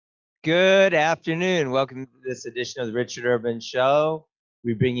Good afternoon. Welcome to this edition of the Richard Urban Show.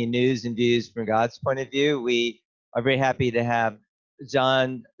 We bring you news and views from God's point of view. We are very happy to have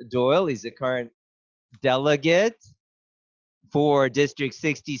John Doyle. He's the current delegate for District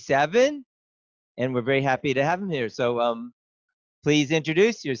 67, and we're very happy to have him here. So please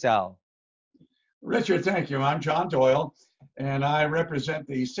introduce yourself. Richard, thank you. I'm John Doyle, and I represent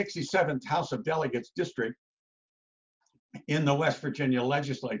the 67th House of Delegates District in the West Virginia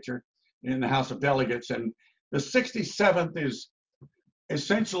legislature in the House of Delegates. And the 67th is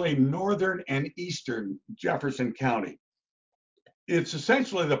essentially northern and eastern Jefferson County. It's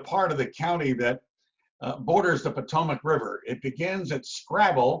essentially the part of the county that borders the Potomac River. It begins at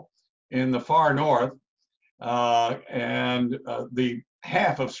Scrabble in the far north, and the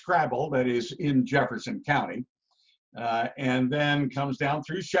half of Scrabble that is in Jefferson County, and then comes down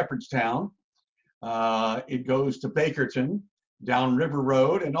through Shepherdstown. It goes to Bakerton, down River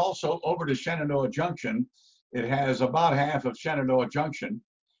Road, and also over to Shenandoah Junction. It has about half of Shenandoah Junction,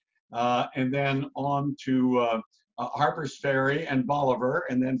 and then on to Harper's Ferry and Bolivar,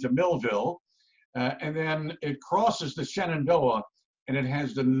 and then to Millville. And then it crosses the Shenandoah, and it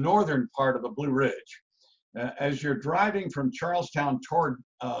has the northern part of the Blue Ridge. As you're driving from Charlestown toward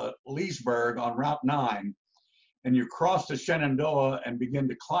Leesburg on Route 9, and you cross the Shenandoah and begin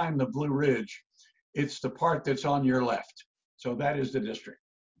to climb the Blue Ridge, it's the part that's on your left. So that is the district.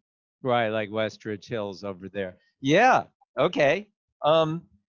 Right, like Westridge Hills over there. Yeah. Okay.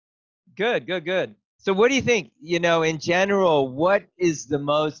 Good. So what do you think, in general, what is the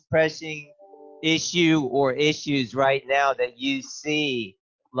most pressing issue or issues right now that you see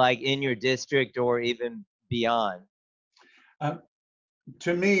like in your district or even beyond?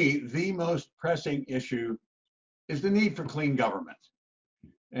 To me, the most pressing issue is the need for clean government.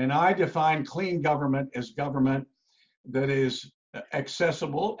 And I define clean government as government that is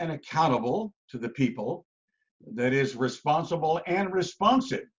accessible and accountable to the people, that is responsible and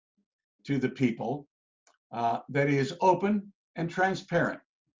responsive to the people, that is open and transparent.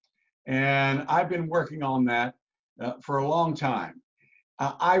 And I've been working on that for a long time.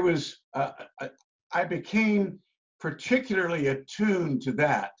 I became particularly attuned to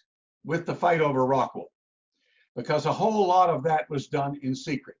that with the fight over Rockwool, because a whole lot of that was done in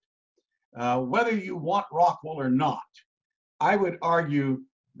secret. Whether you want Rockwool or not, I would argue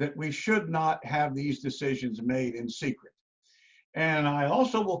that we should not have these decisions made in secret. And I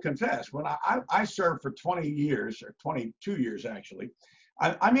also will confess, when I served for 20 years, or 22 years actually,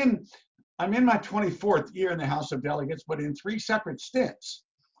 I'm in my 24th year in the House of Delegates, but in 3 separate stints.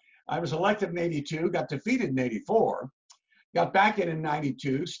 I was elected in 82, got defeated in 84, got back in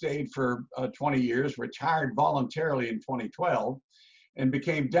 92, stayed for 20 years, retired voluntarily in 2012, and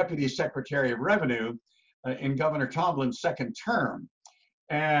became Deputy Secretary of Revenue in Governor Tomlin's second term.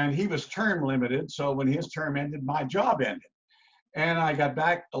 And he was term limited, so when his term ended, my job ended. And I got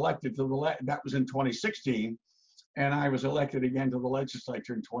back elected to that was in 2016, and I was elected again to the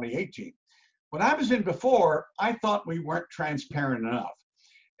legislature in 2018. When I was in before, I thought we weren't transparent enough,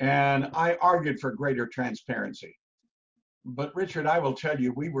 and I argued for greater transparency. But Richard, I will tell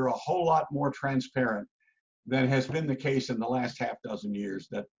you, we were a whole lot more transparent than has been the case in the last half dozen years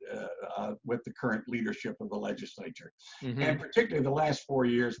that with the current leadership of the legislature, and particularly the last 4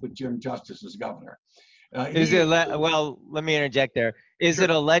 years with Jim Justice as governor. Well, let me interject there. Is Sure. it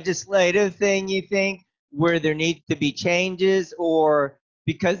a legislative thing, you think, where there needs to be changes, or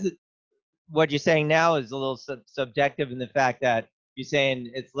because what you're saying now is a little subjective in the fact that you're saying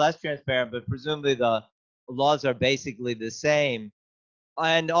it's less transparent, but presumably the laws are basically the same?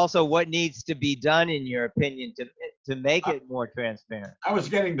 And also, what needs to be done, in your opinion, to make it more transparent? I was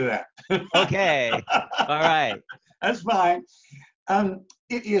getting to that. Okay. All right. That's fine.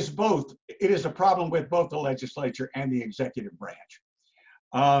 It is both. It is a problem with both the legislature and the executive branch.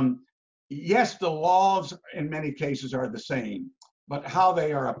 Yes, the laws in many cases are the same, but how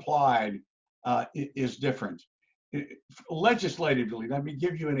they are applied is different. Legislatively, let me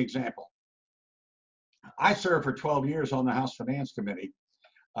give you an example. I served for 12 years on the House Finance Committee,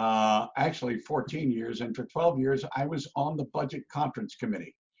 actually 14 years, and for 12 years I was on the Budget Conference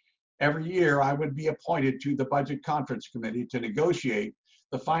Committee. Every year I would be appointed to the Budget Conference Committee to negotiate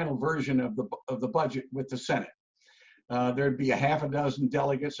the final version of the budget with the Senate. There'd be a half a dozen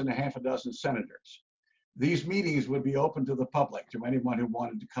delegates and a half a dozen senators. These meetings would be open to the public, to anyone who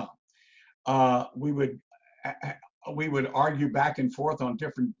wanted to come. We would argue back and forth on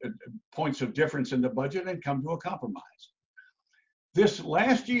different points of difference in the budget and come to a compromise. This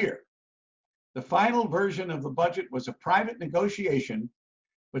last year, the final version of the budget was a private negotiation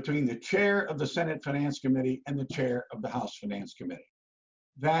between the chair of the Senate Finance Committee and the chair of the House Finance Committee.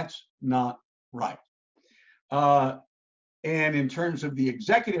 That's not right. Uh, and in terms of the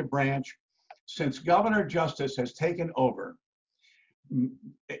executive branch, since Governor Justice has taken over,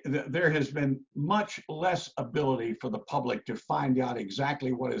 there has been much less ability for the public to find out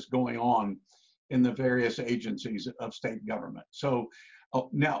exactly what is going on in the various agencies of state government. So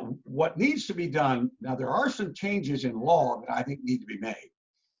now what needs to be done, now there are some changes in law that I think need to be made.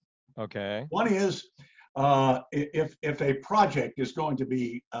 Okay. One is if a project is going to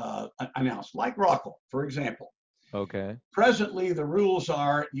be announced, like Rockwool, for example. Okay. Presently, the rules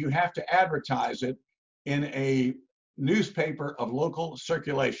are you have to advertise it in a newspaper of local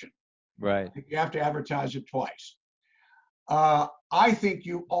circulation. Right. You have to advertise it twice. I think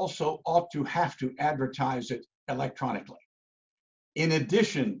you also ought to have to advertise it electronically, in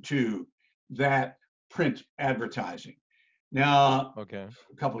addition to that print advertising. Now, Okay.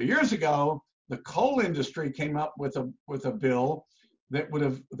 a couple of years ago, the coal industry came up with a bill that would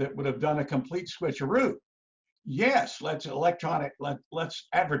have done a complete switcheroo. Yes, let's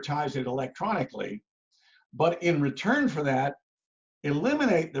advertise it electronically, but in return for that,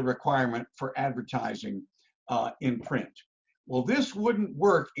 eliminate the requirement for advertising in print. Well, this wouldn't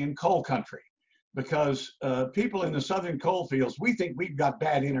work in coal country because people in the southern coal fields, we think we've got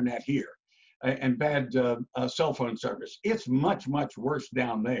bad internet here and bad cell phone service. It's much, much worse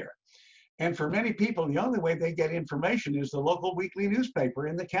down there. And for many people, the only way they get information is the local weekly newspaper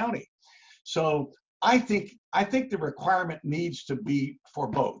in the county. So I think the requirement needs to be for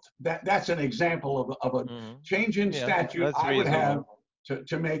both. That's an example of a change in statute That's I would have reasonable.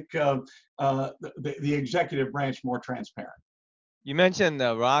 to make the executive branch more transparent. You mentioned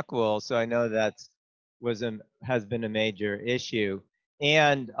the Rockwool, so I know has been a major issue.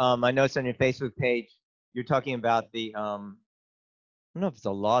 And I noticed on your Facebook page, you're talking about the I don't know if it's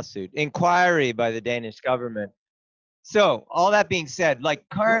a lawsuit, inquiry by the Danish government. So all that being said, like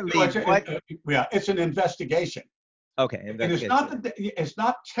No, currently, what? yeah, it's an investigation, Okay, and investigation. it's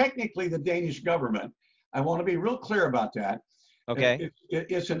not technically the Danish government. I want to be real clear about that. Okay.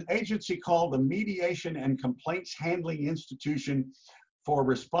 It's an agency called the Mediation and Complaints Handling Institution for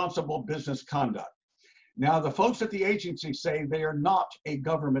Responsible Business Conduct. Now, the folks at the agency say they are not a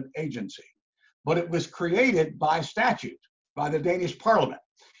government agency, but it was created by statute by the Danish parliament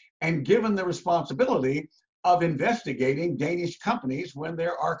and given the responsibility of investigating Danish companies when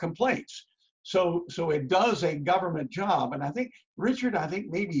there are complaints. So it does a government job. And I think, Richard, I think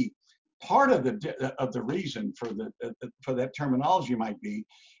maybe part of the reason for that terminology might be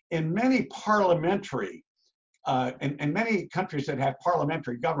in many parliamentary in many countries that have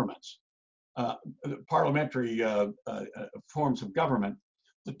parliamentary governments, parliamentary forms of government,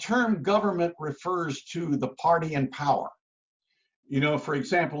 the term government refers to the party in power. You know, for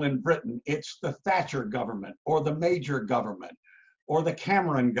example, in Britain, it's the Thatcher government or the Major government or the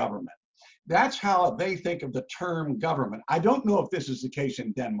Cameron government. That's how they think of the term government. I don't know if this is the case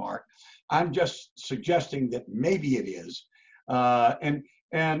in Denmark. I'm just suggesting that maybe it is. And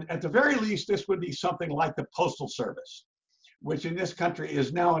at the very least, this would be something like the Postal Service, which in this country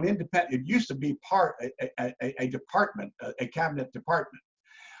is now an independent, it used to be a department, a cabinet department.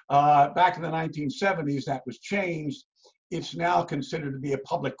 Back in the 1970s, that was changed. It's now considered to be a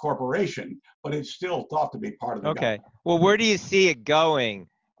public corporation, but it's still thought to be part of the Okay. government. Well, where do you see it going?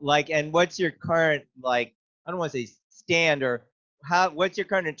 Like, and what's your current, like, I don't want to say stand or what's your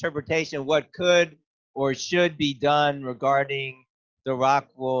current interpretation? What could or should be done regarding the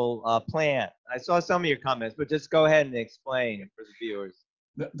Rockwool plant? I saw some of your comments, but just go ahead and explain for the viewers.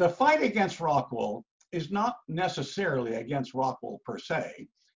 The fight against Rockwool is not necessarily against Rockwool per se.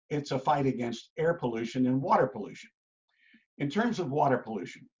 It's a fight against air pollution and water pollution. In terms of water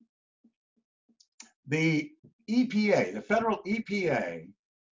pollution, the EPA, the federal EPA,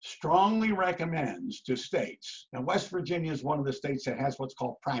 strongly recommends to states, now West Virginia is one of the states that has what's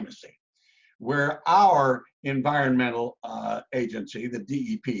called primacy, where our environmental agency, the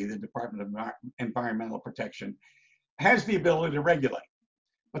DEP, the Department of Environmental Protection, has the ability to regulate.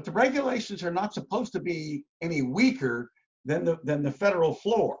 But the regulations are not supposed to be any weaker than the federal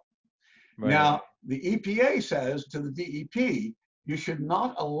floor. Right. Now, the EPA says to the DEP, you should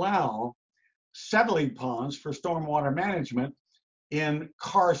not allow settling ponds for stormwater management in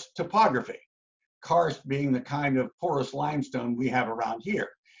karst topography, karst being the kind of porous limestone we have around here.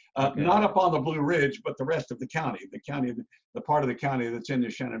 Okay. Not up on the Blue Ridge, but the rest of the county, the part of the county that's in the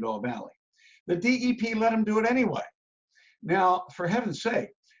Shenandoah Valley. The DEP let them do it anyway. Now, for heaven's sake,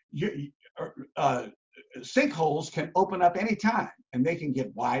 sinkholes can open up anytime and they can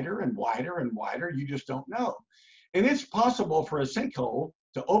get wider and wider and wider. You just don't know. And it's possible for a sinkhole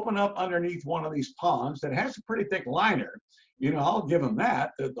to open up underneath one of these ponds that has a pretty thick liner I'll give them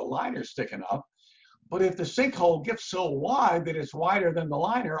that. The liner's thick enough. But if the sinkhole gets so wide that it's wider than the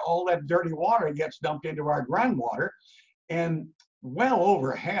liner, all that dirty water gets dumped into our groundwater. And well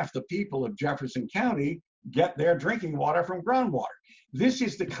over half the people of Jefferson County get their drinking water from groundwater. This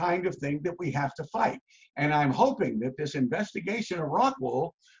is the kind of thing that we have to fight. And I'm hoping that this investigation of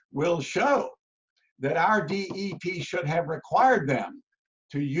Rockwool will show that our DEP should have required them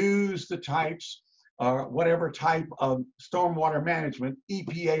to use the types, whatever type of stormwater management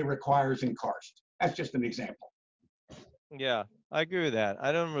EPA requires in karst. That's just an example. Yeah, I agree with that.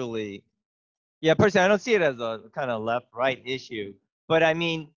 I don't really, yeah, personally, I don't see it as a kind of left-right issue. But I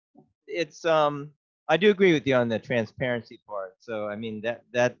mean, it's I do agree with you on the transparency part. So I mean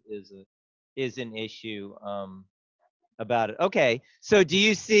that is an issue about it. Okay, so do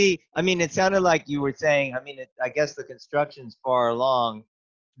you see? I mean, it sounded like you were saying. I mean, I guess the construction's far along.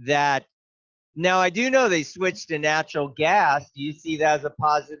 That now I do know they switched to natural gas. Do you see that as a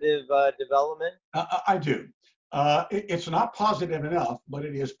positive development? I do. It's not positive enough, but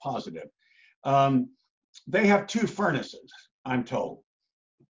it is positive. Um, they have two furnaces, I'm told.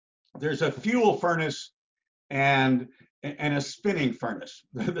 There's a fuel furnace and a spinning furnace.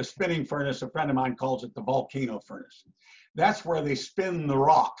 The spinning furnace, a friend of mine calls it the volcano furnace. That's where they spin the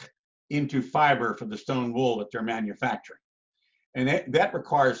rock into fiber for the stone wool that they're manufacturing. And that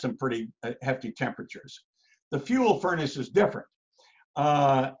requires some pretty hefty temperatures. The fuel furnace is different.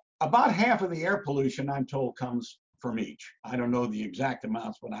 About half of the air pollution, I'm told, comes from each. I don't know the exact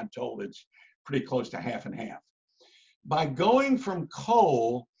amounts, but I'm told it's pretty close to half and half. By going from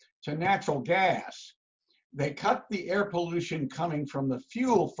coal to natural gas, they cut the air pollution coming from the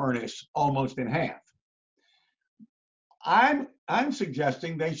fuel furnace almost in half. I'm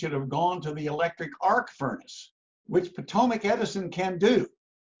suggesting they should have gone to the electric arc furnace, which Potomac Edison can do,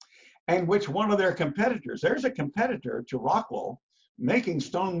 and which one of their competitors, there's a competitor to Rockwool making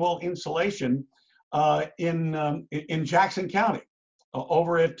stone wool insulation in Jackson County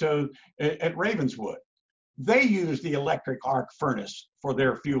over at Ravenswood. They use the electric arc furnace for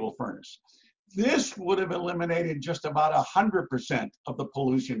their fuel furnace. This would have eliminated just about 100% of the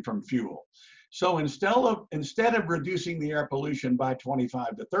pollution from fuel. So instead of reducing the air pollution by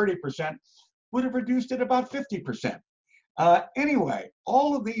 25 to 30%, would have reduced it about 50%. Anyway,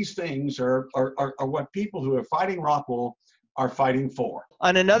 all of these things are what people who are fighting Rockwool are fighting for.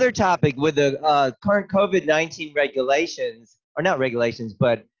 On another topic, with the current COVID-19 regulations, or not regulations,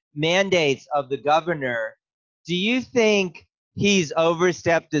 but mandates of the governor, do you think he's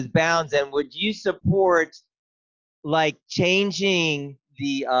overstepped his bounds? And would you support like changing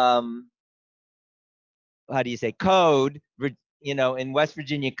the how do you say code, in West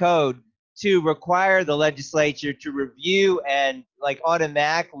Virginia code to require the legislature to review and like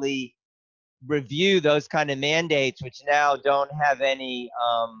automatically review those kind of mandates, which now don't have any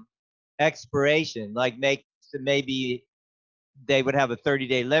expiration, like maybe they would have a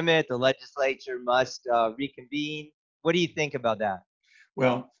 30-day limit. The legislature must reconvene. What do you think about that?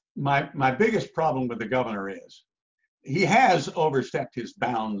 Well, my biggest problem with the governor is he has overstepped his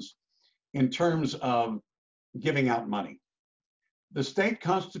bounds in terms of giving out money. The state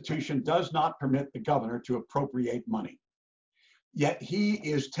constitution does not permit the governor to appropriate money, yet he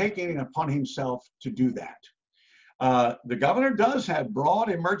is taking it upon himself to do that. The governor does have broad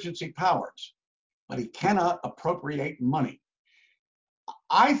emergency powers, but he cannot appropriate money.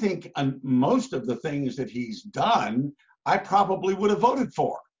 I think most of the things that he's done, I probably would have voted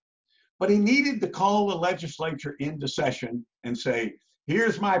for. But he needed to call the legislature into session and say,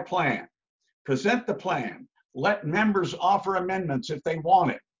 here's my plan, present the plan, let members offer amendments if they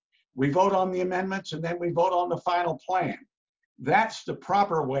want it. We vote on the amendments and then we vote on the final plan. That's the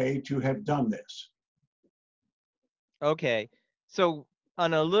proper way to have done this. Okay, so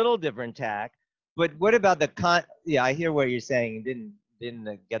on a little different tack, but what about yeah, I hear what you're saying.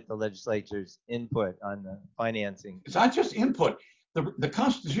 Didn't get the legislature's input on the financing. It's not just input. The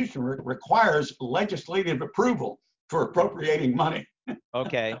Constitution requires legislative approval for appropriating money.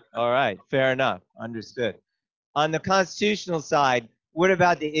 Okay, all right, fair enough, understood. On the constitutional side, what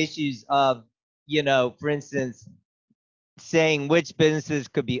about the issues of, for instance, saying which businesses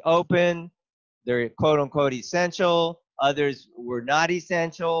could be open, they're quote unquote essential, others were not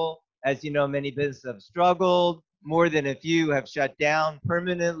essential. As you know, many businesses have struggled, more than a few have shut down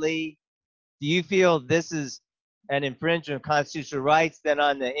permanently. Do you feel this is an infringement of constitutional rights? Then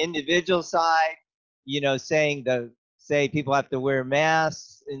on the individual side, say people have to wear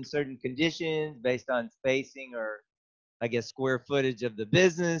masks in certain conditions based on spacing or I guess square footage of the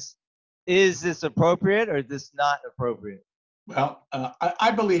business. Is this appropriate or is this not appropriate? Well,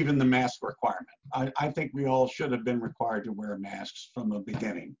 I believe in the mask requirement. I think we all should have been required to wear masks from the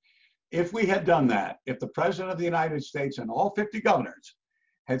beginning. If we had done that, if the President of the United States and all 50 governors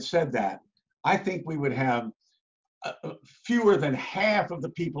had said that, I think we would have fewer than half of the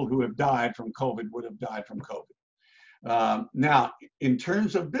people who have died from COVID would have died from COVID. Now, in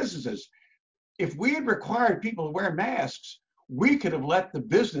terms of businesses, if we had required people to wear masks, we could have let the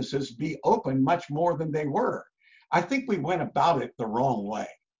businesses be open much more than they were. I think we went about it the wrong way.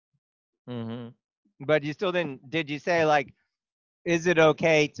 Hmm. But you still didn't. Did you say like, is it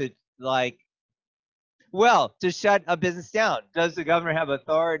okay to like, well, to shut a business down? Does the governor have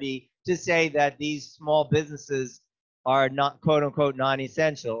authority to say that these small businesses are not quote unquote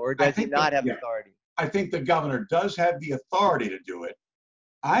non-essential, or I does he think not have yeah, authority? I think the governor does have the authority to do it.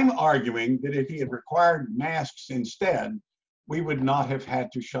 I'm arguing that if he had required masks instead, we would not have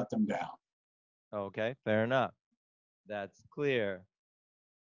had to shut them down. Okay, fair enough. That's clear.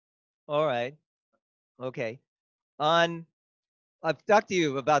 All right. Okay. On I've talked to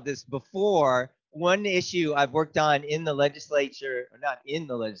you about this before. One issue I've worked on in the legislature, or not in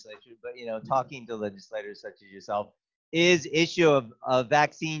the legislature, but talking to legislators such as yourself, is issue of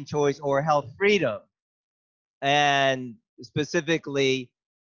vaccine choice or health freedom. And specifically,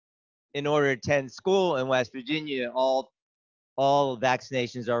 in order to attend school in West Virginia, all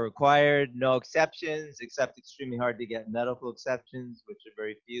vaccinations are required, no exceptions, except extremely hard to get medical exceptions, which are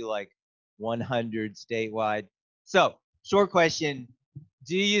very few, like 100 statewide. So, short question: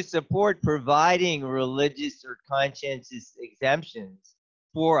 do you support providing religious or conscientious exemptions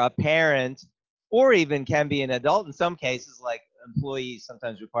for a parent, or even can be an adult in some cases, like employees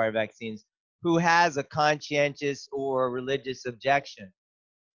sometimes require vaccines, who has a conscientious or religious objection?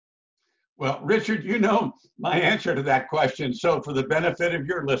 Well, Richard, you know my answer to that question. So, for the benefit of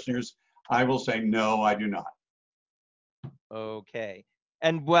your listeners, I will say no, I do not. Okay.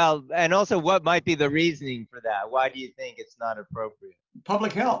 And well, and also, what might be the reasoning for that? Why do you think it's not appropriate?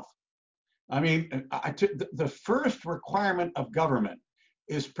 Public health. I mean, the first requirement of government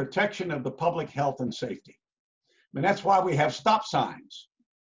is protection of the public health and safety. I mean, that's why we have stop signs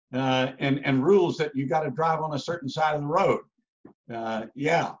and rules that you got to drive on a certain side of the road.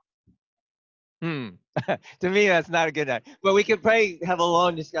 Yeah, Hmm. To me, that's not a good idea. But we could probably have a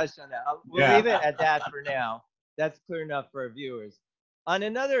long discussion on that. We'll yeah. leave it at that for now. That's clear enough for our viewers. On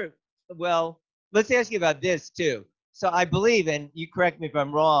another, well, let's ask you about this too. So I believe, and you correct me if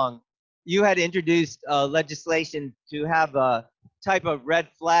I'm wrong, you had introduced legislation to have a type of red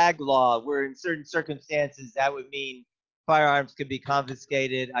flag law where in certain circumstances that would mean firearms could be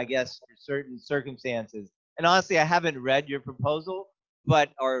confiscated, I guess, for certain circumstances. And honestly, I haven't read your proposal,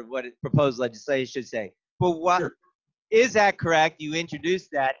 but or what proposed legislation should say. But what Sure. is that correct? You introduced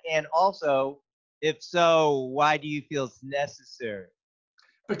that, and also, if so, why do you feel it's necessary?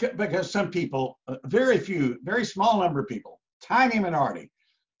 Because some people, very few, very small number of people, tiny minority,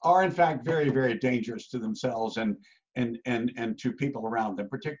 are in fact very, very dangerous to themselves and to people around them,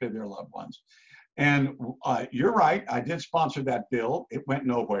 particularly their loved ones. And you're right, I did sponsor that bill. It went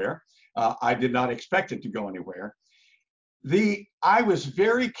nowhere. I did not expect it to go anywhere. I was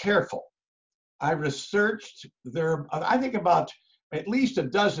very careful. I researched there. I think about at least a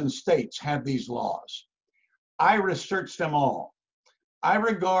dozen states have these laws. I researched them all. I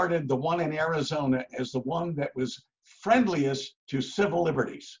regarded the one in Arizona as the one that was friendliest to civil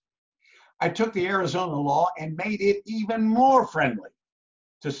liberties. I took the Arizona law and made it even more friendly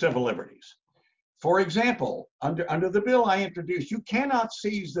to civil liberties. For example, under the bill I introduced, you cannot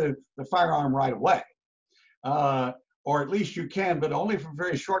seize the firearm right away, uh, or at least you can, but only for a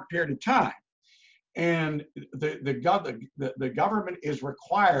very short period of time. And the government is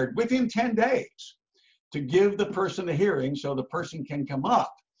required within 10 days to give the person a hearing so the person can come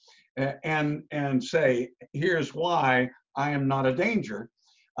up and say, here's why I am not a danger.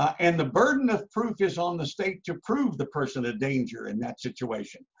 And the burden of proof is on the state to prove the person a danger in that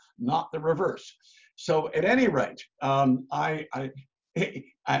situation, not the reverse. So at any rate, I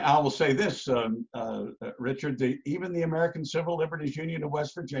will say this, Richard, even the American Civil Liberties Union of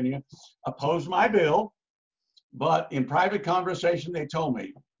West Virginia opposed my bill, but in private conversation, they told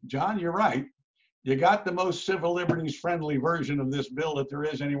me, John, you're right. You got the most civil liberties friendly version of this bill that there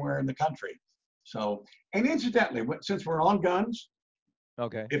is anywhere in the country. So, and incidentally, since we're on guns,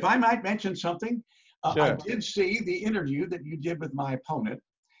 Okay. if I might mention something, I Sure. did see the interview that you did with my opponent,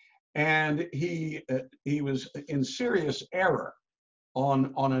 and he was in serious error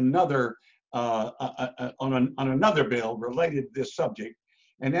on another on another bill related to this subject,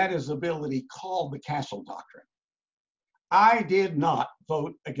 and that is the bill that he called the Castle Doctrine. I did not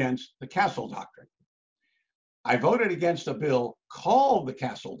vote against the Castle Doctrine. I voted against a bill called the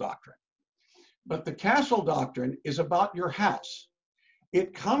Castle Doctrine. But the Castle Doctrine is about your house.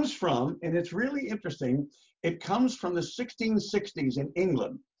 It comes from, and it's really interesting, it comes from the 1660s in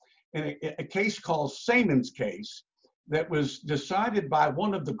England, in a case called Sayman's case that was decided by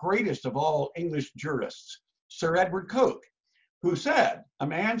one of the greatest of all English jurists, Sir Edward Coke, who said a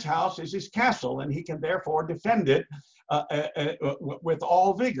man's house is his castle and he can therefore defend it with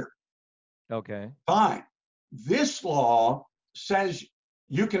all vigor. Okay. Fine. This law says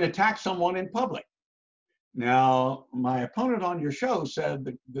you can attack someone in public. Now, my opponent on your show said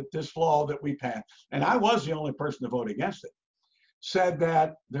that this law that we passed, and I was the only person to vote against it, said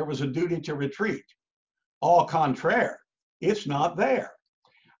that there was a duty to retreat. Au contraire, it's not there.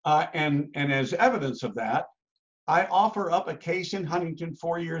 And as evidence of that, I offer up a case in Huntington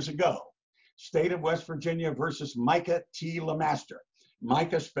 4 years ago, State of West Virginia versus Micah T. LeMaster.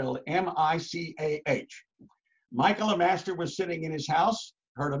 Micah spelled M-I-C-A-H. Micah LeMaster was sitting in his house,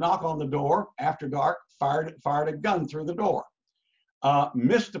 heard a knock on the door after dark, fired a gun through the door.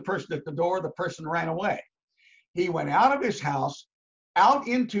 Missed the person at the door, the person ran away. He went out of his house, out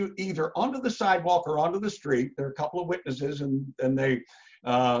into either onto the sidewalk or onto the street. There are a couple of witnesses, and they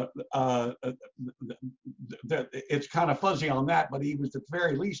it's kind of fuzzy on that, but he was at the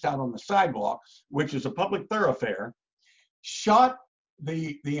very least out on the sidewalk, which is a public thoroughfare, shot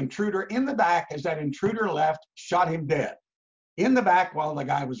the intruder in the back. As that intruder left, shot him dead in the back while the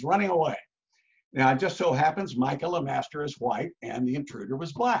guy was running away. Now, it just so happens Michael LeMaster is white and the intruder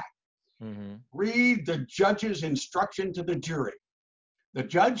was black. Mm-hmm. Read the judge's instruction to the jury. The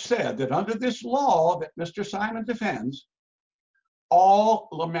judge said that under this law that Mr. Simon defends, all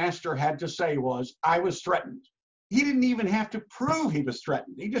LeMaster had to say was, I was threatened. He didn't even have to prove he was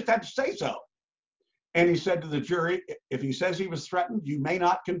threatened. He just had to say so. And he said to the jury, if he says he was threatened, you may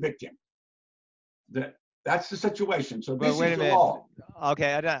not convict him. That's the situation. So this is the law.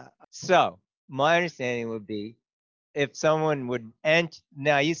 Okay. So my understanding would be if someone would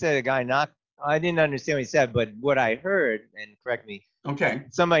now you said a guy knocked, I didn't understand what he said, but what I heard, and correct me, okay,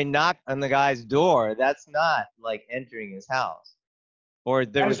 somebody knocked on the guy's door. That's not like entering his house, or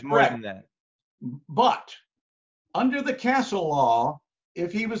there was more than that. But under the Castle law,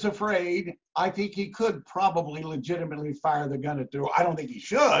 if he was afraid, I think he could probably legitimately fire the gun at the door. I don't think he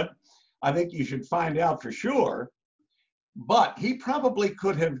should. I think you should find out for sure. But he probably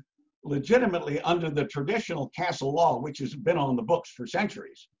could have legitimately, under the traditional Castle law, which has been on the books for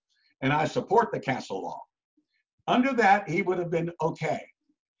centuries, and I support the Castle law, under that, he would have been okay.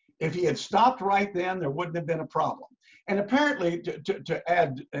 If he had stopped right then, there wouldn't have been a problem. And apparently, to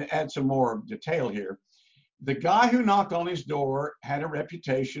add some more detail here, the guy who knocked on his door had a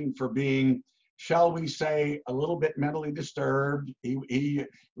reputation for being, shall we say, a little bit mentally disturbed. He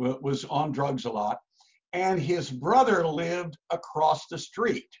was on drugs a lot. And his brother lived across the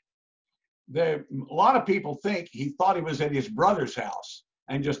street. A lot of people think he thought he was at his brother's house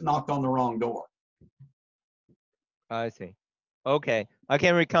and just knocked on the wrong door. I see. Okay. I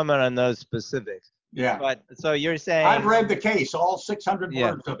can't really comment on those specifics. Yeah. But so you're saying I've read the case, all 600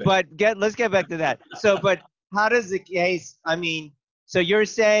 words of it. But let's get back to that. So, but how does the case, I mean, so you're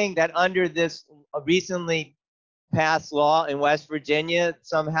saying that under this recently passed law in West Virginia,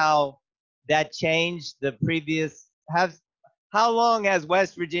 somehow that changed the previous, how long has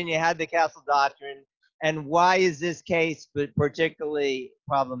West Virginia had the Castle Doctrine, and why is this case particularly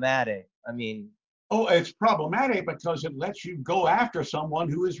problematic? I mean, oh, it's problematic because it lets you go after someone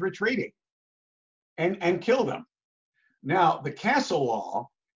who is retreating and kill them. Now, the Castle law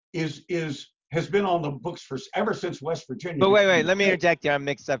has been on the books for ever since West Virginia. But wait, let me interject here. I'm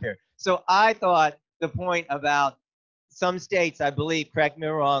mixed up here. So I thought the point about some states, I believe, correct me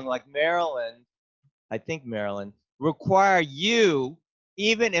wrong, like Maryland, I think Maryland, require you,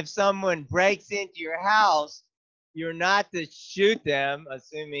 even if someone breaks into your house, you're not to shoot them,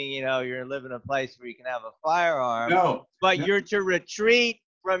 assuming you're living in a place where you can have a firearm. No, but you're to retreat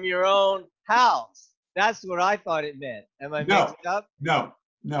from your own house. That's what I thought it meant. Am I mixed up? No.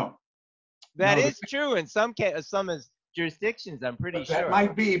 That is true in some jurisdictions, I'm pretty sure. That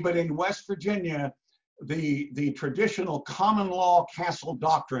might be, but in West Virginia, the traditional common law Castle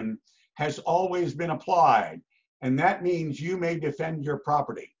Doctrine has always been applied, and that means you may defend your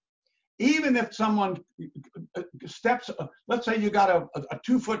property. Even if someone steps, let's say you got a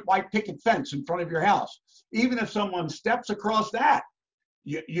 2-foot white picket fence in front of your house, even if someone steps across that,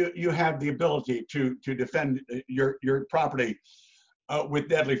 you have the ability to defend your property with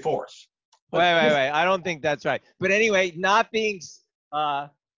deadly force. Wait. I don't think that's right. But anyway, not being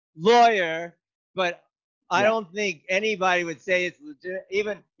lawyer, but I Yeah. don't think anybody would say it's legit.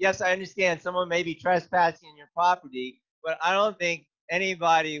 Even, yes, I understand someone may be trespassing on your property, but I don't think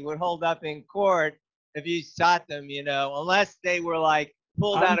anybody would hold up in court if you shot them, unless they were like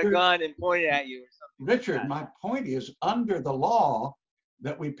pulled out a Under gun and pointed at you or something like Richard, that. my point is under the law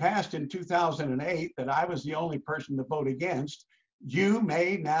that we passed in 2008 that I was the only person to vote against, you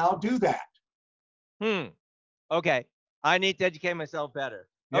may now do that. Okay. I need to educate myself better.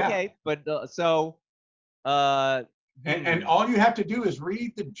 Yeah. Okay, but uh, And all you have to do is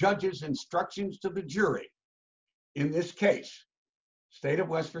read the judge's instructions to the jury. In this case, State of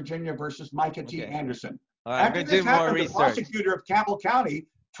West Virginia versus Micah T. Okay. Anderson. All right, I'm After going to this do more happened, the research. prosecutor of Campbell County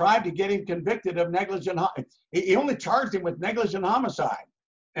tried to get him convicted of negligent. He only charged him with negligent homicide,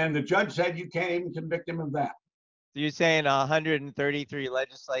 and the judge said you can't even convict him of that. So you're saying 133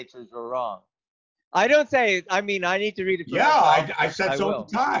 legislatures were wrong? I don't say. I mean, I need to read it for Yeah, myself. I said I so at will.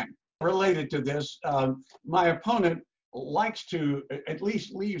 the time. Related to this, my opponent likes to at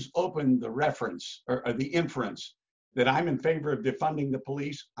least leaves open the reference or the inference that I'm in favor of defunding the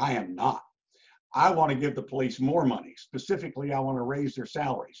police. I am not. I want to give the police more money. Specifically, I want to raise their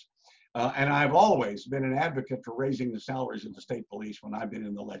salaries. And I've always been an advocate for raising the salaries of the state police when I've been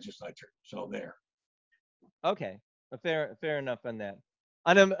in the legislature. So there. Okay, fair enough on that.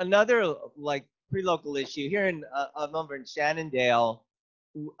 On another like pre-local issue here I'm over in Shannondale.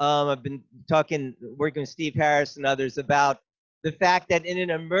 I've been working with Steve Harris and others about the fact that in an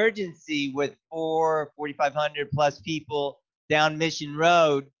emergency with 4,500 plus people down Mission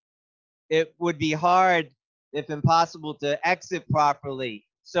Road, it would be hard, if impossible, to exit properly.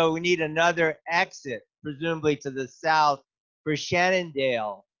 So we need another exit, presumably to the south for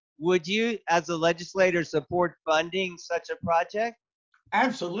Shannondale. Would you, as a legislator, support funding such a project?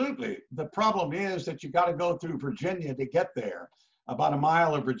 Absolutely. The problem is that you got to go through Virginia to get there, about a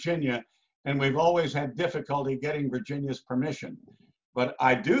mile of Virginia, and we've always had difficulty getting Virginia's permission. But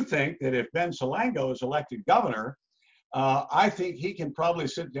I do think that if Ben Salango is elected governor, I think he can probably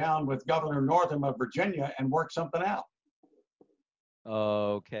sit down with Governor Northam of Virginia and work something out.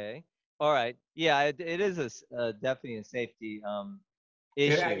 Okay. All right. Yeah, it is definitely a safety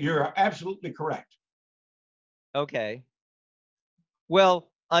issue. You're absolutely correct. Okay. Well,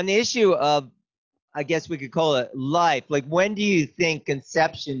 on the issue of, I guess we could call it life, like when do you think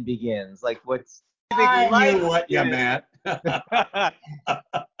conception begins? Like what's I life knew what you begins? meant.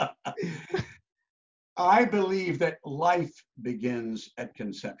 I believe that life begins at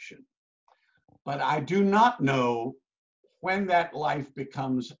conception, but I do not know when that life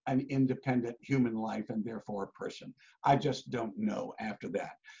becomes an independent human life and therefore a person. I just don't know after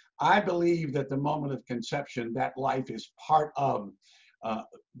that. I believe that the moment of conception, that life is part of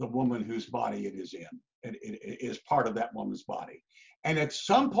the woman whose body it is in. It is part of that woman's body. And at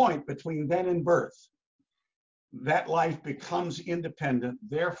some point between then and birth, that life becomes independent,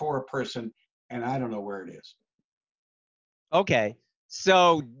 therefore a person, and I don't know where it is. Okay.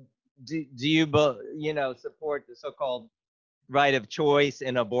 So do you support the so-called right of choice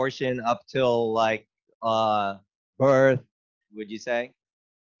in abortion up till like birth, would you say?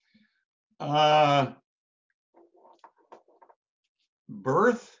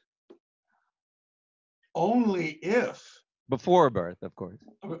 Birth only if, Before birth, of course.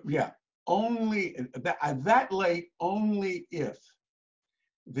 yeah, only that late, only if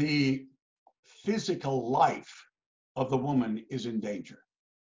the physical life of the woman is in danger.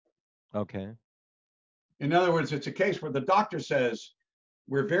 Okay. In other words, it's a case where the doctor says,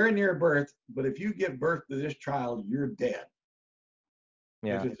 we're very near birth, but if you give birth to this child, you're dead.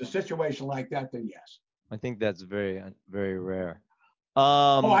 Yeah. If it's a situation like that, then yes. I think that's very, very rare.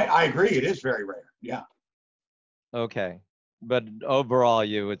 Oh, I agree. It is very rare. Yeah. Okay. But overall,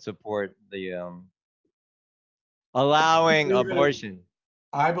 you would support the allowing abortion.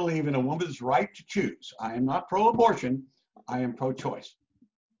 I believe in a woman's right to choose. I am not pro-abortion. I am pro-choice.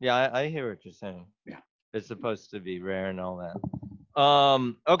 Yeah, I hear what you're saying. Yeah. It's supposed to be rare and all that.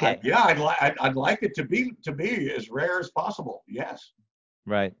 Okay. I'd like it to be as rare as possible. Yes.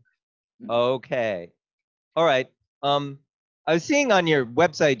 Right. Okay. All right. I was seeing on your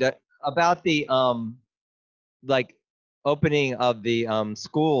website about the like opening of the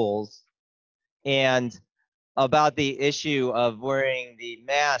schools and about the issue of wearing the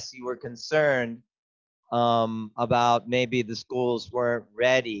mask. You were concerned about maybe the schools weren't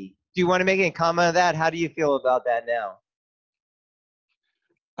ready. Do you want to make any comment on that? How do you feel about that now?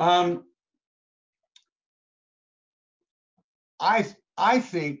 I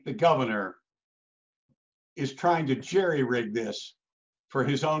think the governor is trying to jerry rig this for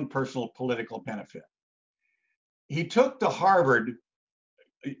his own personal political benefit. He took the Harvard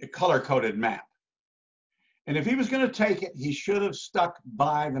color coded map And if he was going to take it, he should have stuck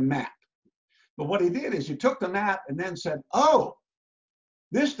by the map. But what he did is he took the map and then said, oh,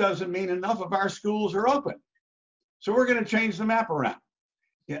 this doesn't mean enough of our schools are open. So we're going to change the map around.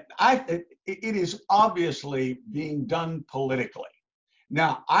 Yeah, it is obviously being done politically.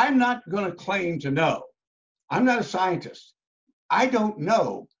 Now, I'm not going to claim to know. I'm not a scientist. I don't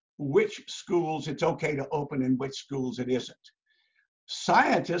know which schools it's okay to open and which schools it isn't.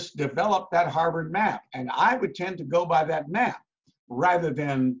 Scientists developed that Harvard map, and I would tend to go by that map rather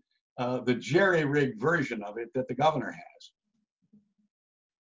than the jerry-rigged version of it that the governor has.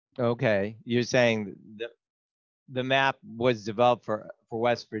 Okay, you're saying the map was developed for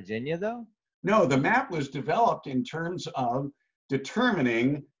West Virginia, though? No, the map was developed in terms of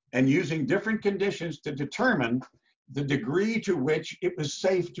determining and using different conditions to determine the degree to which it was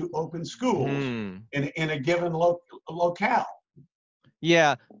safe to open schools in a given locale.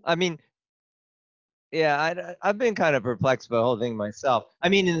 Yeah, I mean, yeah, I've been kind of perplexed by the whole thing myself. I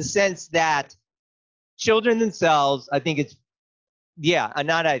mean, in the sense that children themselves, I think it's, yeah,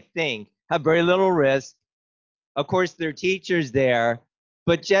 not I think, have very little risk. Of course, there are teachers there,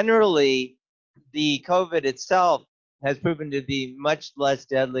 but generally, the COVID itself has proven to be much less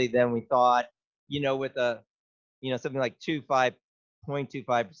deadly than we thought. With something like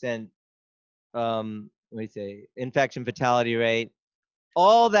 0.25% what do you say, infection fatality rate.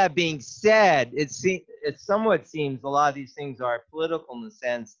 All that being said, it somewhat seems a lot of these things are political in the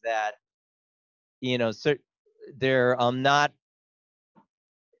sense that they're not.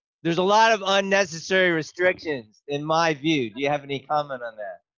 There's a lot of unnecessary restrictions, in my view. Do you have any comment on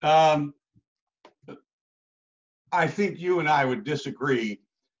that? I think you and I would disagree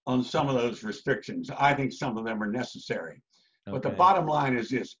on some of those restrictions. I think some of them are necessary. Okay. But the bottom line is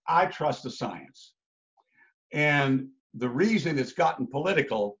this: I trust the science. And the reason it's gotten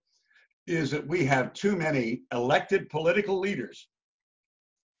political is that we have too many elected political leaders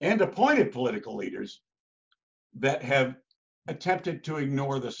and appointed political leaders that have attempted to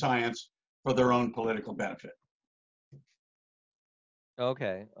ignore the science for their own political benefit.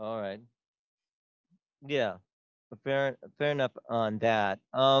 Okay, all right. Yeah, fair enough on that.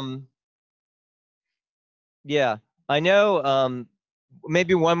 Yeah, I know.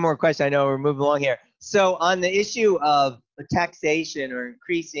 Maybe one more question. I know we're moving along here. So on the issue of taxation or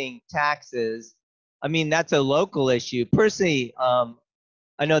increasing taxes, I mean, that's a local issue. Personally, I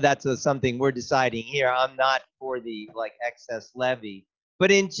know that's something we're deciding here. I'm not for the excess levy,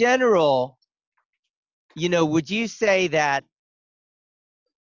 but in general, would you say that?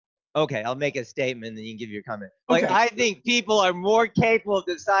 Okay, I'll make a statement and then you can give your comment. Okay. I think people are more capable of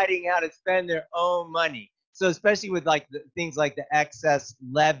deciding how to spend their own money. So especially with things like the excess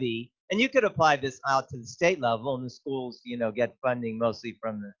levy, and you could apply this out to the state level, and the schools, get funding mostly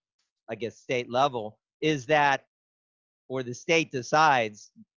from the, I guess, state level, is that, or the state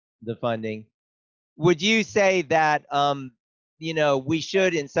decides the funding. Would you say that, we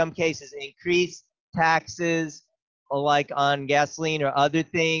should in some cases increase taxes like on gasoline or other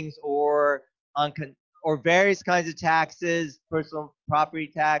things, or or various kinds of taxes, personal property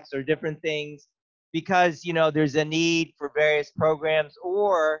tax or different things, because there's a need for various programs,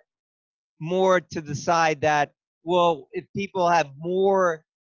 or more to the side that, well, if people have more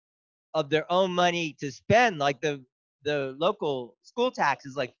of their own money to spend, like the local school tax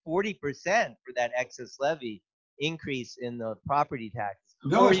is like 40% for that excess levy increase in the property tax.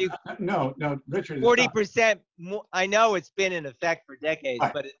 No, or no, Richard. 40% more. I know it's been in effect for decades,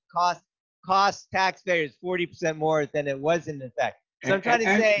 right, but it costs taxpayers 40% more than it was in effect. So I'm trying to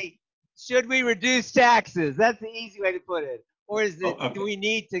say, should we reduce taxes? That's the easy way to put it. Or is it, do we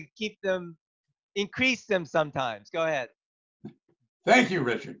need to keep them, increase them sometimes? Go ahead. Thank you,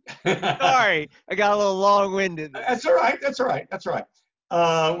 Richard. Sorry, I got a little long-winded. That's all right. That's all right. That's all right.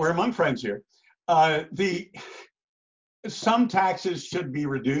 We're among friends here. Some taxes should be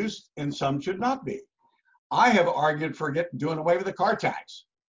reduced and some should not be. I have argued for doing away with the car tax.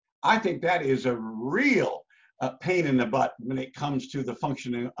 I think that is a real pain in the butt when it comes to the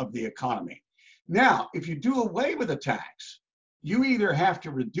functioning of the economy. Now, if you do away with a tax, you either have to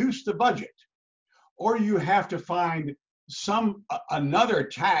reduce the budget or you have to find another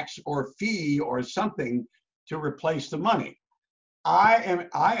tax or fee or something to replace the money.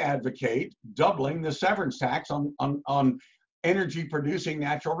 I advocate doubling the severance tax on energy producing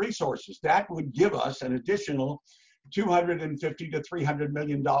natural resources. That would give us an additional $250 to $300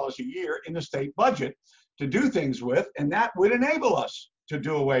 million a year in the state budget to do things with, and that would enable us to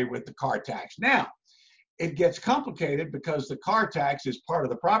do away with the car tax. Now, it gets complicated because the car tax is part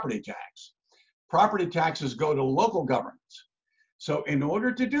of the property tax. Property taxes go to local governments. So in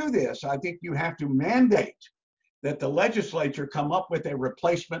order to do this, I think you have to mandate that the legislature come up with a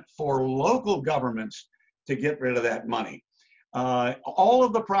replacement for local governments to get rid of that money. All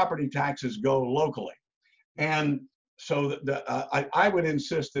of the property taxes go locally. And so I would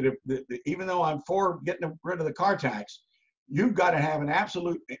insist that even though I'm for getting rid of the car tax, you've got to have an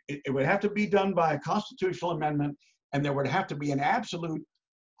absolute, it would have to be done by a constitutional amendment, and there would have to be an absolute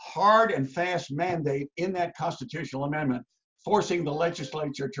hard and fast mandate in that constitutional amendment forcing the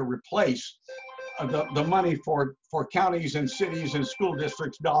legislature to replace the money for counties and cities and school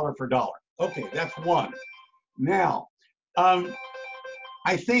districts dollar for dollar. Okay, that's one. Now,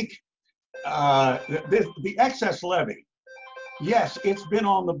 I think the excess levy, yes, it's been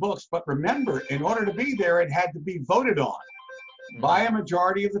on the books, but remember, in order to be there, it had to be voted on by a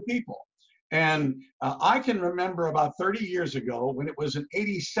majority of the people. And I can remember about 30 years ago when it was an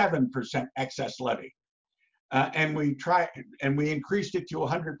 87% excess levy. And we increased it to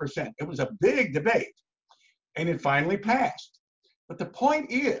 100%. It was a big debate, and it finally passed. But the point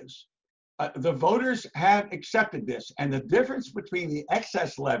is, the voters have accepted this, and the difference between the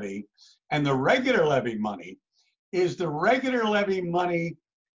excess levy and the regular levy money is the regular levy money,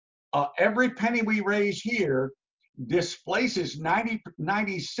 every penny we raise here displaces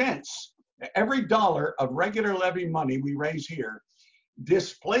 90 cents. Every dollar of regular levy money we raise here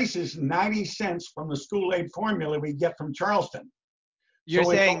displaces 90 cents from the school aid formula we get from Charleston. You're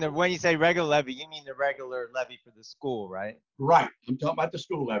saying that when you say regular levy, you mean the regular levy for the school, right? Right. I'm talking about the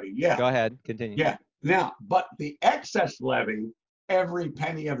school levy. Yeah. Go ahead. Continue. Yeah. Now, but the excess levy, every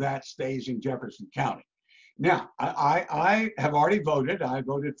penny of that stays in Jefferson County. Now, I have already voted. I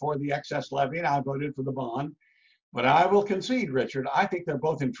voted for the excess levy and I voted for the bond. But I will concede, Richard, I think they're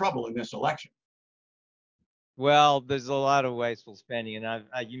both in trouble in this election. Well, there's a lot of wasteful spending, and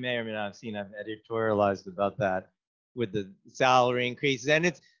you may or may not have seen, I've editorialized about that with the salary increases. And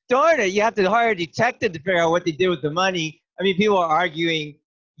it's, darn it, you have to hire a detective to figure out what they did with the money. I mean, people are arguing,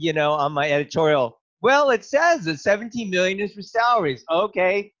 on my editorial, well, it says that 17 million is for salaries.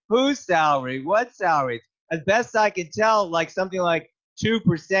 Okay, whose salary? What salaries? As best I can tell, like something like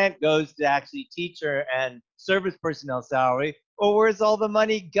 2% goes to actually teacher and service personnel salary. Or where's all the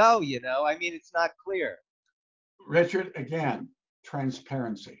money go? I mean, it's not clear. Richard, again,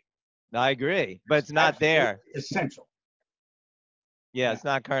 transparency. I agree, but it's not there. Essential. Yeah, it's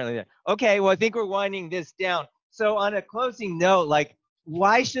not currently there. Okay, well, I think we're winding this down. So on a closing note, like,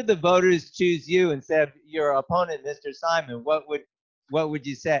 why should the voters choose you instead of your opponent, Mr. Simon? What would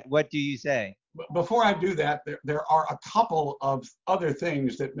you say? What do you say? Before I do that, there are a couple of other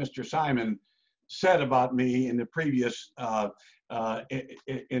things that Mr. Simon said about me in the previous in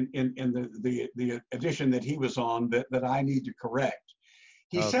the edition that he was on that I need to correct.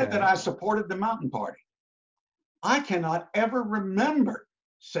 He said that I supported the Mountain Party. I cannot ever remember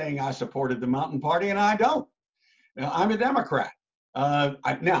saying I supported the Mountain Party, and I don't. Now, I'm a Democrat.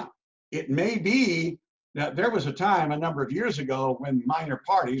 Now, it may be that there was a time a number of years ago when minor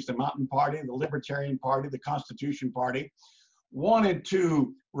parties, the Mountain Party, the Libertarian Party, the Constitution Party, wanted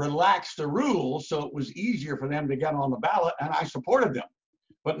to relax the rules so it was easier for them to get on the ballot, and I supported them.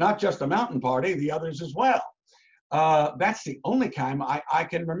 But not just the Mountain Party, the others as well. That's the only time I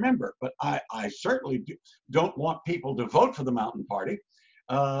can remember. But I certainly don't want people to vote for the Mountain Party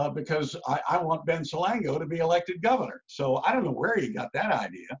because I want Ben Salango to be elected governor. So I don't know where he got that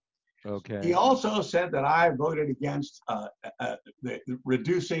idea. Okay. He also said that I voted against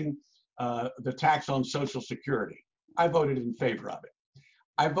reducing the tax on Social Security. I voted in favor of it.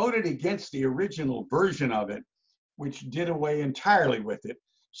 I voted against the original version of it, which did away entirely with it,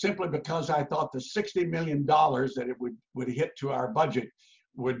 simply because I thought the $60 million that it would hit to our budget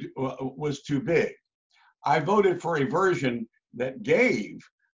was too big. I voted for a version that gave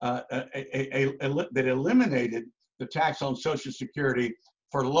that eliminated the tax on Social Security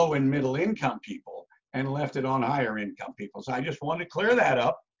for low and middle income people and left it on higher income people. So I just wanted to clear that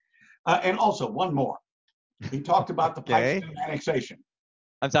up. And also one more. He talked about the Pipestem annexation.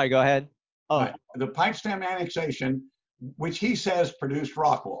 I'm sorry, go ahead. The Pipestem annexation, which he says produced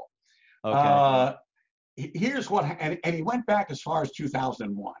Rockwool. Okay. Here's what, and he went back as far as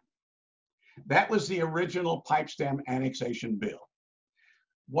 2001. That was the original Pipestem annexation bill.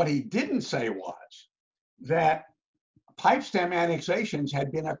 What he didn't say was that Pipestem annexations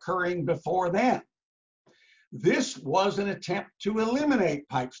had been occurring before then. This was an attempt to eliminate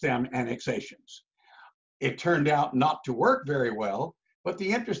Pipestem annexations. It turned out not to work very well, but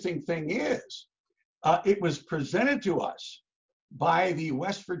the interesting thing is, it was presented to us by the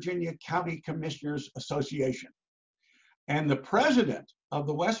West Virginia County Commissioners Association. And the president of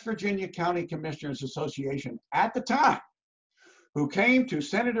the West Virginia County Commissioners Association at the time, who came to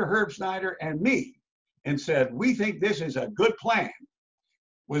Senator Herb Snyder and me and said, we think this is a good plan,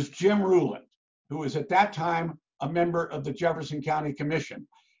 was Jim Ruland, who was at that time a member of the Jefferson County Commission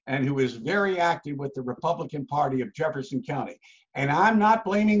and who is very active with the Republican Party of Jefferson County. And I'm not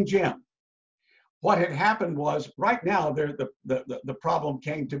blaming Jim. What had happened was, right now, the problem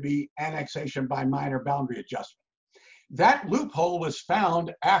came to be annexation by minor boundary adjustment. That loophole was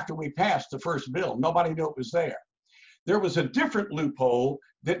found after we passed the first bill. Nobody knew it was there. There was a different loophole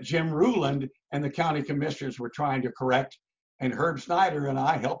that Jim Ruland and the county commissioners were trying to correct, and Herb Snyder and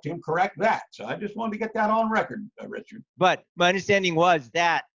I helped him correct that. So I just wanted to get that on record, Richard. But my understanding was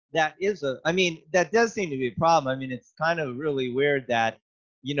that that does seem to be a problem. I mean, it's kind of really weird that,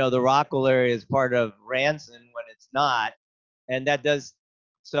 the Rockwool area is part of Ranson when it's not. And that does,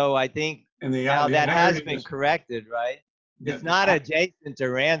 so I think now that has been corrected, right? It's not adjacent to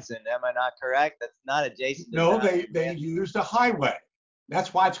Ranson. Am I not correct? That's not adjacent to No, they used a highway.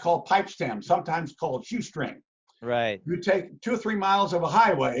 That's why it's called pipe stem, sometimes called shoestring. Right. You take 2 or 3 miles of a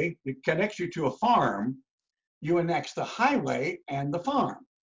highway, it connects you to a farm, you annex the highway and the farm.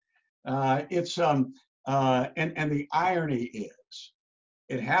 And the irony is,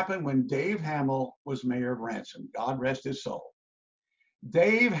 it happened when Dave Hamill was mayor of Ranson, God rest his soul.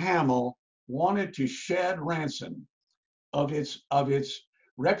 Dave Hamill wanted to shed Ranson of its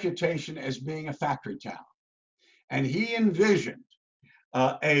reputation as being a factory town. And he envisioned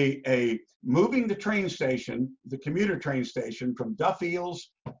a moving the train station, the commuter train station, from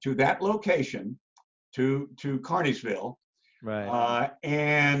Duffields to that location, to Carneysville, right?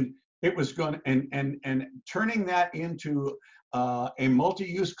 And it was going and turning that into a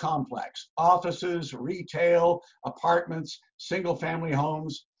multi-use complex, offices, retail, apartments, single-family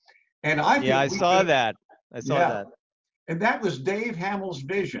homes, and I think I saw that. I saw that. And that was Dave Hamill's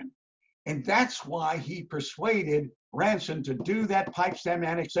vision. And that's why he persuaded Ranson to do that pipe stem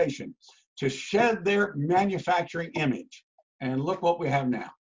annexation, to shed their manufacturing image. And look what we have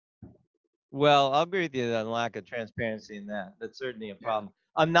now. Well, I'll agree with you on lack of transparency in that. That's certainly a problem.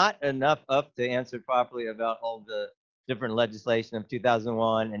 I'm not enough up to answer properly about all the different legislation of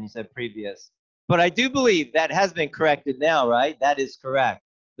 2001, and you said previous. But I do believe that has been corrected now, right? That is correct.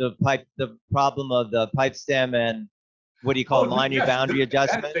 The problem of the pipe stem and what do you call minor boundary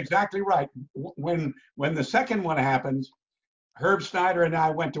adjustment? That's exactly right. When the second one happened, Herb Snyder and I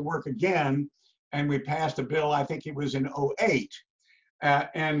went to work again, and we passed a bill. I think it was in 08,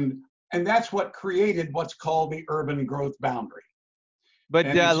 and that's what created what's called the urban growth boundary. But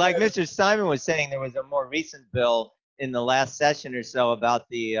like Mr. Simon was saying, there was a more recent bill in the last session or so about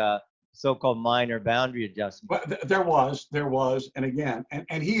the so-called minor boundary adjustment. Well, there was, and again,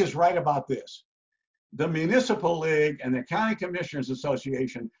 and he is right about this. The Municipal League and the County Commissioners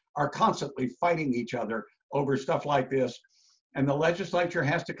Association are constantly fighting each other over stuff like this, and the legislature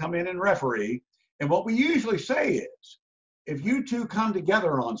has to come in and referee. And what we usually say is, if you two come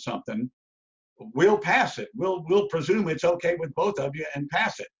together on something, we'll pass it. We'll presume it's okay with both of you and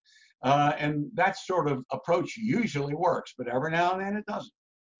pass it. And that sort of approach usually works, but every now and then it doesn't.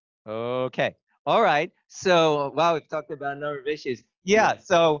 Okay. All right. So, wow, we've talked about a number of issues. Yeah.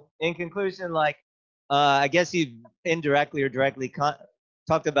 So, in conclusion, I guess you indirectly or directly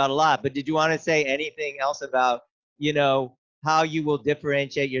talked about a lot, but did you want to say anything else about, how you will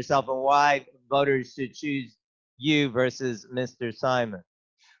differentiate yourself and why voters should choose you versus Mr. Simon?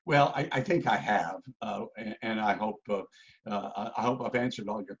 Well, I think I have, and I hope I've answered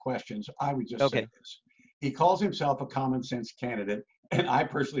all your questions. I would just say this: he calls himself a common sense candidate, and I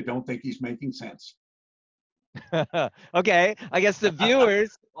personally don't think he's making sense. Okay, I guess the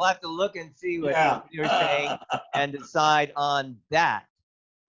viewers will have to look and see what you're saying and decide on that.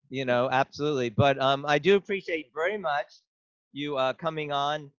 Absolutely. But I do appreciate very much you coming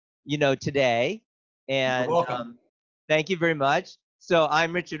on, today. And you're welcome. Thank you very much. So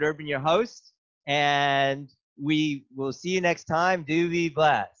I'm Richard Urban, your host, and we will see you next time. Do be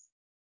blessed.